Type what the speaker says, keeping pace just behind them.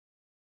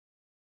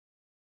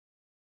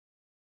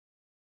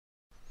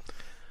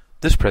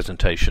This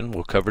presentation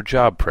will cover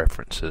job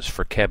preferences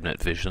for Cabinet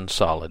Vision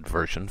Solid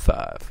version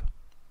 5.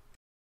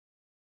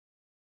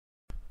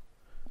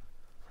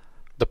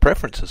 The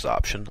Preferences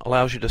option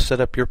allows you to set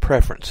up your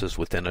preferences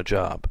within a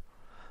job.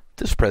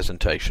 This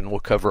presentation will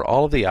cover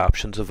all of the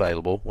options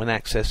available when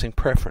accessing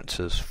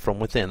preferences from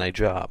within a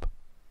job.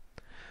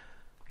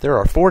 There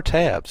are 4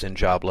 tabs in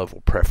job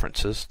level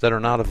preferences that are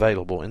not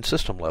available in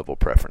system level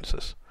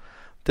preferences.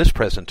 This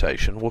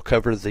presentation will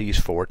cover these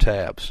 4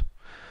 tabs.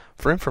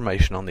 For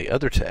information on the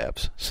other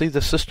tabs, see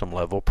the System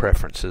Level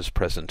Preferences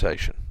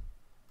presentation.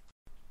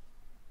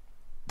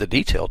 The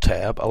Detail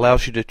tab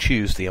allows you to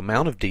choose the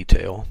amount of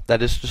detail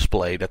that is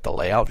displayed at the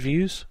layout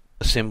views,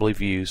 assembly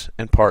views,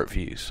 and part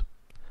views.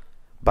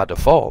 By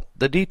default,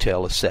 the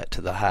detail is set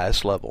to the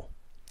highest level.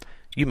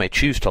 You may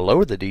choose to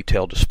lower the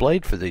detail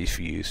displayed for these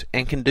views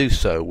and can do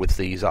so with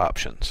these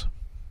options.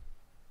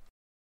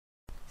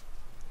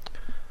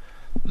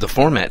 The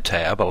Format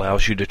tab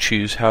allows you to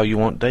choose how you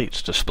want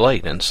dates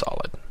displayed in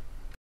Solid.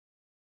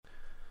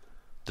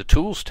 The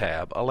Tools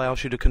tab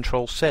allows you to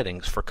control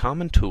settings for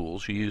common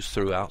tools used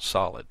throughout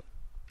Solid.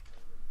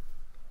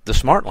 The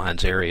Smart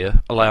Lines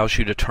area allows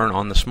you to turn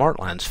on the Smart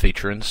Lines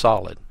feature in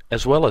Solid,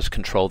 as well as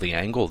control the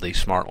angle these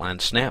Smart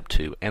Lines snap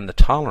to and the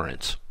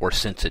tolerance or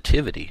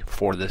sensitivity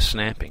for this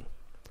snapping.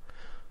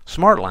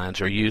 Smart Lines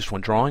are used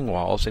when drawing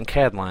walls and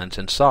CAD lines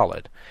in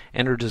Solid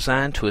and are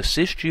designed to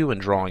assist you in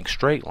drawing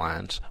straight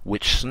lines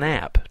which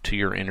snap to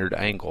your entered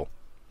angle.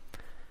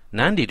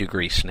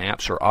 90-degree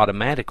snaps are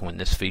automatic when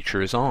this feature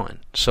is on,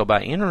 so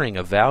by entering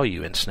a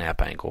value in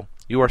snap angle,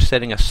 you are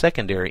setting a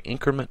secondary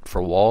increment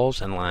for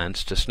walls and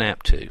lines to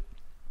snap to.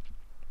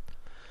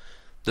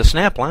 The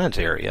Snap Lines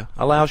area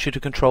allows you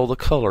to control the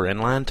color and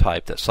line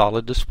type that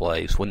Solid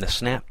displays when the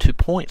Snap to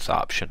Points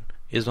option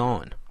is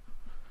on.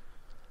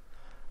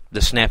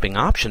 The Snapping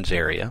Options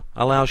area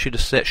allows you to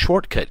set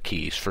shortcut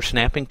keys for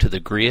snapping to the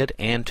grid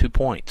and to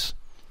points.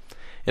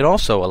 It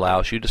also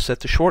allows you to set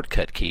the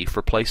shortcut key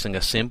for placing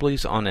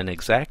assemblies on an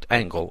exact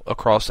angle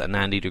across a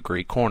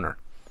 90-degree corner.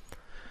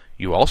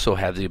 You also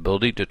have the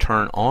ability to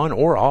turn on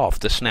or off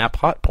the snap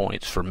hot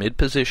points for mid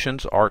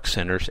positions, arc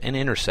centers, and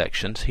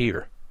intersections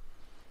here.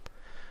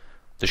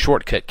 The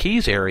Shortcut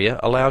Keys area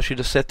allows you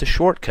to set the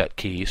shortcut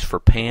keys for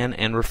pan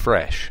and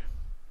refresh.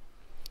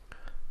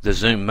 The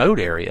Zoom Mode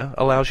area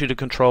allows you to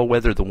control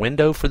whether the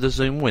window for the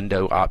Zoom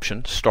Window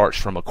option starts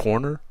from a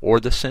corner or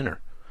the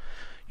center.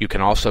 You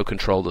can also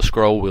control the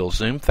scroll wheel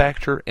zoom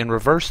factor and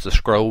reverse the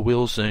scroll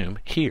wheel zoom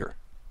here.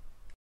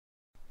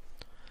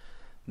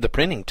 The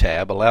Printing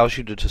tab allows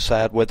you to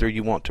decide whether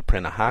you want to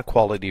print a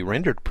high-quality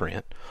rendered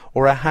print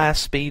or a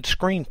high-speed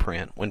screen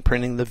print when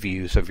printing the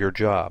views of your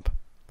job.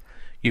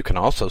 You can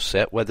also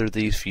set whether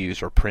these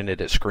views are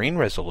printed at screen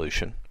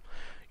resolution,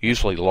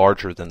 usually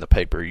larger than the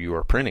paper you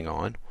are printing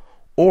on,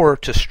 or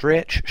to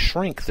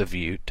shrink the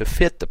view to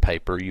fit the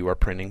paper you are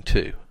printing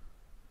to.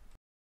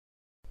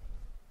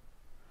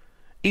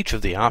 Each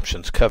of the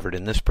options covered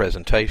in this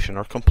presentation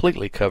are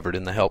completely covered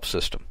in the Help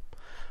System.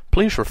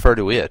 Please refer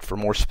to it for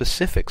more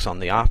specifics on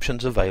the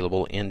options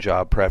available in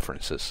Job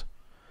Preferences.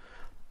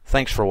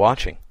 Thanks for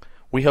watching.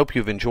 We hope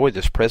you've enjoyed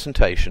this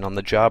presentation on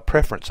the job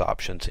preference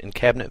options in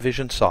Cabinet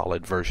Vision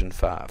Solid version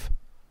 5.